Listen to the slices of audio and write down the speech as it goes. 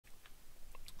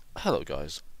Hello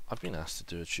guys, I've been asked to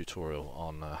do a tutorial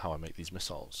on how I make these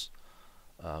missiles.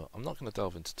 I'm not going to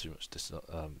delve into too much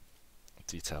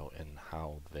detail in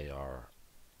how they are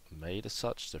made as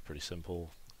such. They're pretty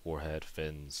simple: warhead,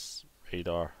 fins,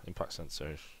 radar, impact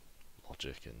sensor,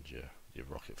 logic, and your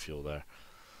rocket fuel there.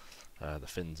 The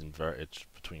fins inverted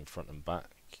between front and back.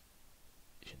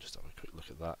 You can just have a quick look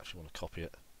at that if you want to copy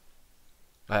it.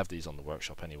 I have these on the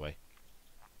workshop anyway.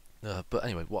 But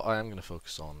anyway, what I am going to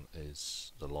focus on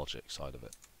is the logic side of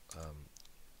it.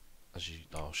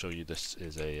 I'll show you. This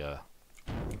is a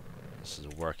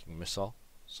working missile,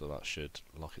 so that should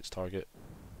lock its target.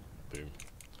 Boom.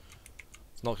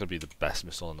 It's not going to be the best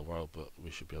missile in the world, but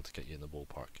we should be able to get you in the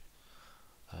ballpark.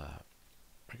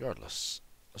 Regardless,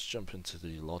 let's jump into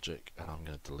the logic, and I'm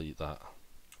going to delete that.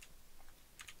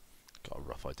 Got a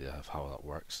rough idea of how that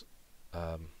works,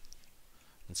 and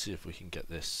see if we can get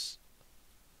this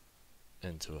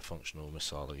into a functional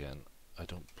missile again. I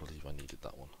don't believe I needed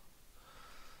that one.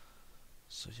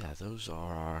 So yeah, those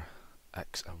are our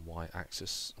X and Y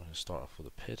axis. I'm going to start off with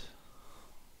a PID.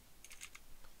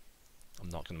 I'm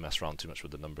not going to mess around too much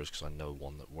with the numbers because I know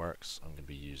one that works. I'm going to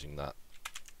be using that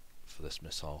for this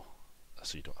missile,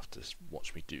 so you don't have to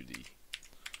watch me do the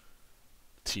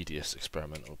tedious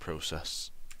experimental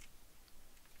process.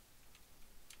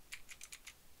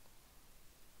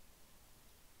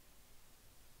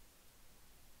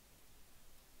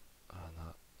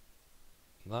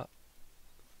 That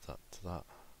to that,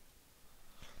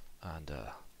 and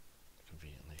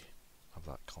conveniently have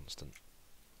that constant,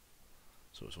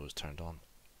 so it's always turned on.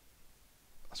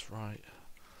 That's right.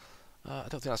 I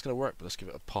don't think that's going to work, but let's give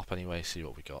it a pop anyway, see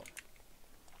what we got.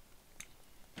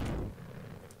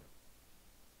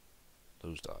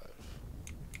 Nose dive.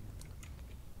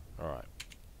 Alright.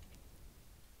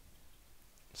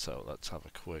 So let's have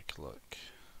a quick look.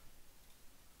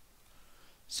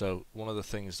 So one of the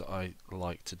things that I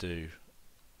like to do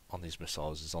on these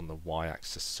missiles is on the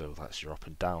y-axis, so that's your up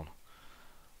and down.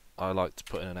 I like to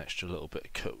put in an extra little bit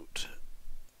of code,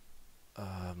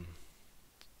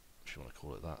 if you want to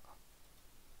call it that.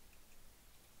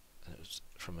 And it was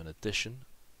from an addition.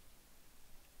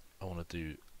 I want to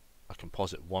do a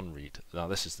composite one read. Now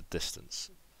this is the distance.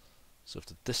 So if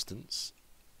the distance,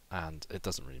 and it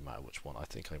doesn't really matter which one, I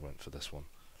think I went for this one.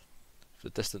 If the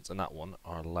distance and that one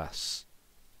are less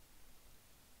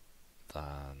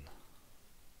than,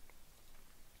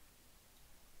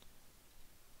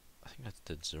 I think I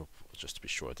did 0, just to be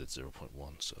sure I did 0.1,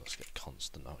 so let's get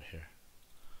constant out here.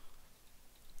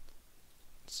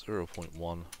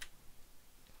 0.1,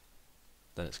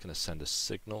 then it's going to send a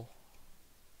signal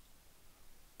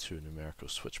to a numerical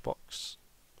switch box.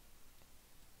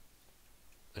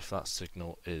 If that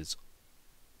signal is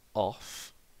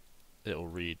off, it will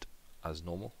read as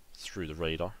normal through the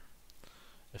radar.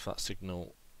 If that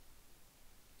signal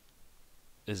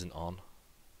isn't on,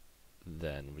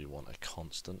 then we want a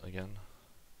constant again.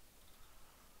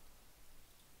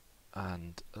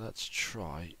 And let's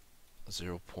try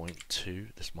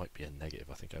 0.2. This might be a negative.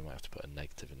 I think I might have to put a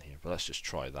negative in here, but let's just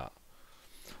try that.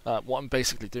 What I'm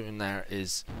basically doing there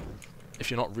is, if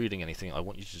you're not reading anything, I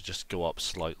want you to just go up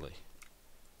slightly.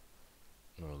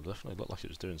 No, it definitely looked like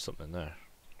it was doing something there.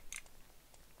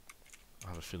 I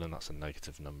have a feeling that's a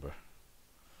negative number.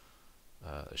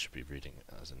 It should be reading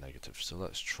as a negative, so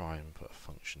let's try and put a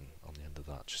function on the end of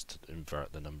that just to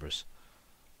invert the numbers.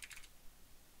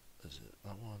 Is it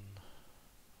that one?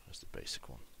 Where's the basic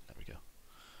one? There we go.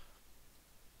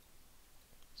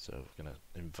 So we're going to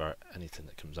invert anything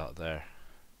that comes out there.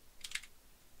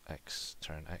 X,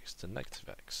 turn X to negative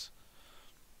X.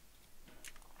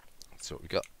 That's what we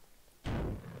got.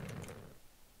 I'm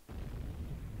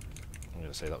going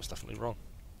to say that was definitely wrong.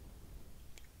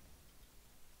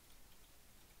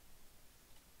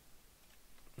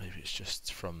 Maybe it's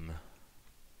just from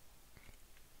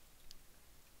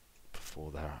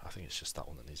before there. I think it's just that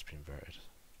one that needs to be inverted.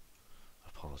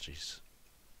 Apologies.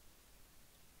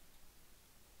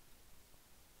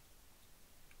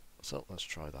 So let's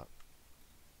try that.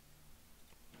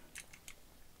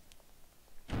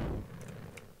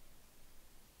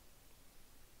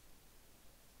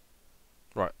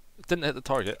 Right, it didn't hit the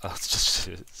target. Let's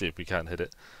just see if we can hit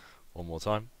it one more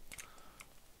time.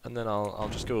 And then I'll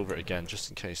just go over it again, just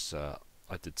in case I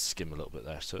did skim a little bit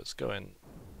there. So it's going,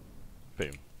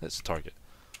 boom, it's the target.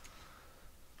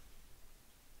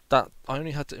 That I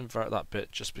only had to invert that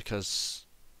bit just because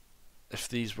if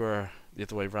these were the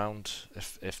other way round,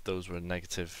 if those were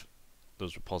negative,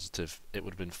 those were positive, it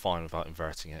would have been fine without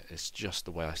inverting it. It's just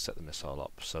the way I set the missile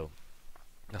up. So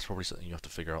that's probably something you have to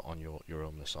figure out on your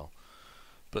own missile.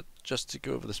 But just to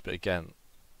go over this bit again,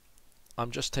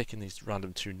 I'm just taking these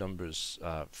random two numbers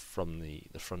from the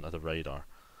front of the radar.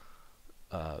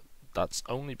 That's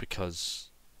only because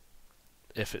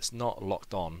if it's not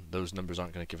locked on, those numbers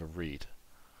aren't going to give a read.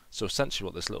 So essentially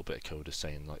what this little bit of code is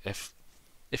saying, like if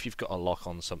you've got a lock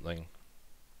on something,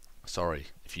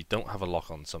 if you don't have a lock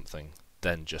on something,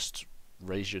 then just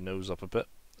raise your nose up a bit.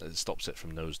 It stops it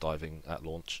from nose diving at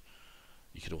launch.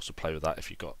 You could also play with that if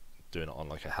you've got doing it on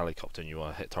like a helicopter and you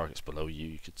want to hit targets below you.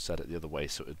 You could set it the other way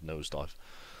so it would nose dive.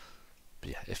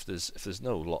 But yeah, if there's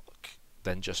no lock,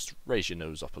 then just raise your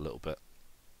nose up a little bit.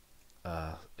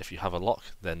 If you have a lock,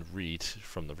 then read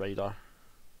from the radar.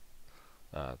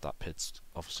 That PID's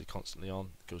obviously constantly on,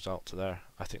 goes out to there.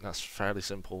 I think that's fairly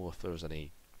simple. If there's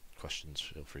any questions,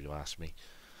 feel free to ask me.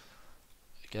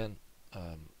 Again,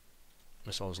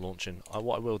 missiles launching.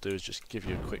 What I will do is just give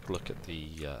you a quick look at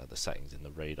the settings in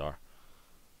the radar.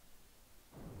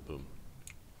 Boom.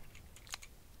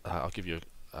 I'll give you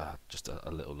just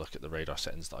a little look at the radar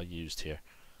settings that I used here.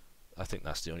 I think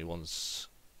that's the only ones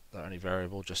that are any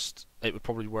variable. Just it would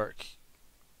probably work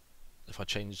if I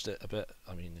changed it a bit.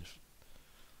 I mean,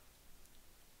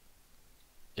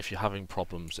 if you're having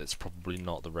problems, it's probably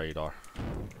not the radar.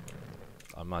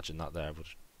 I imagine that there would.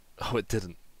 Oh, it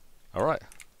didn't. All right.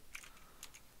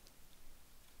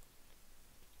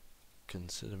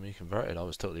 Consider me converted. I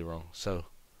was totally wrong. So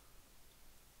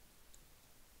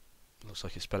looks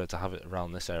like it's better to have it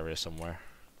around this area somewhere,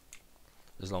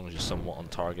 as long as you're somewhat on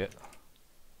target.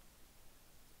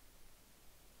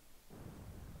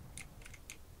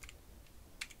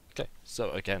 Okay, so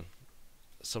again,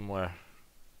 somewhere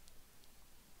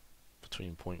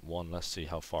between 0.1. Let's see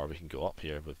how far we can go up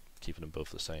here with keeping them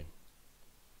both the same.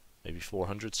 Maybe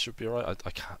 400 should be alright.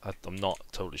 I'm not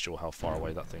totally sure how far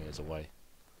away that thing is away.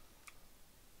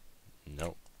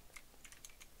 No.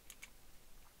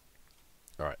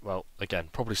 Alright, well, again,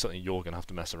 probably something you're going to have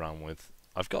to mess around with.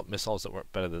 I've got missiles that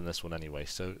work better than this one anyway,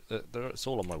 so it's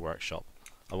all on my workshop.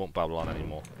 I won't babble on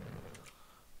anymore.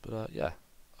 But yeah,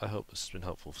 I hope this has been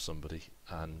helpful for somebody,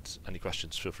 and any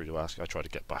questions, feel free to ask. I try to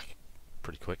get back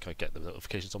pretty quick. I get the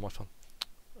notifications on my phone.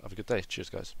 Have a good day.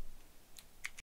 Cheers, guys.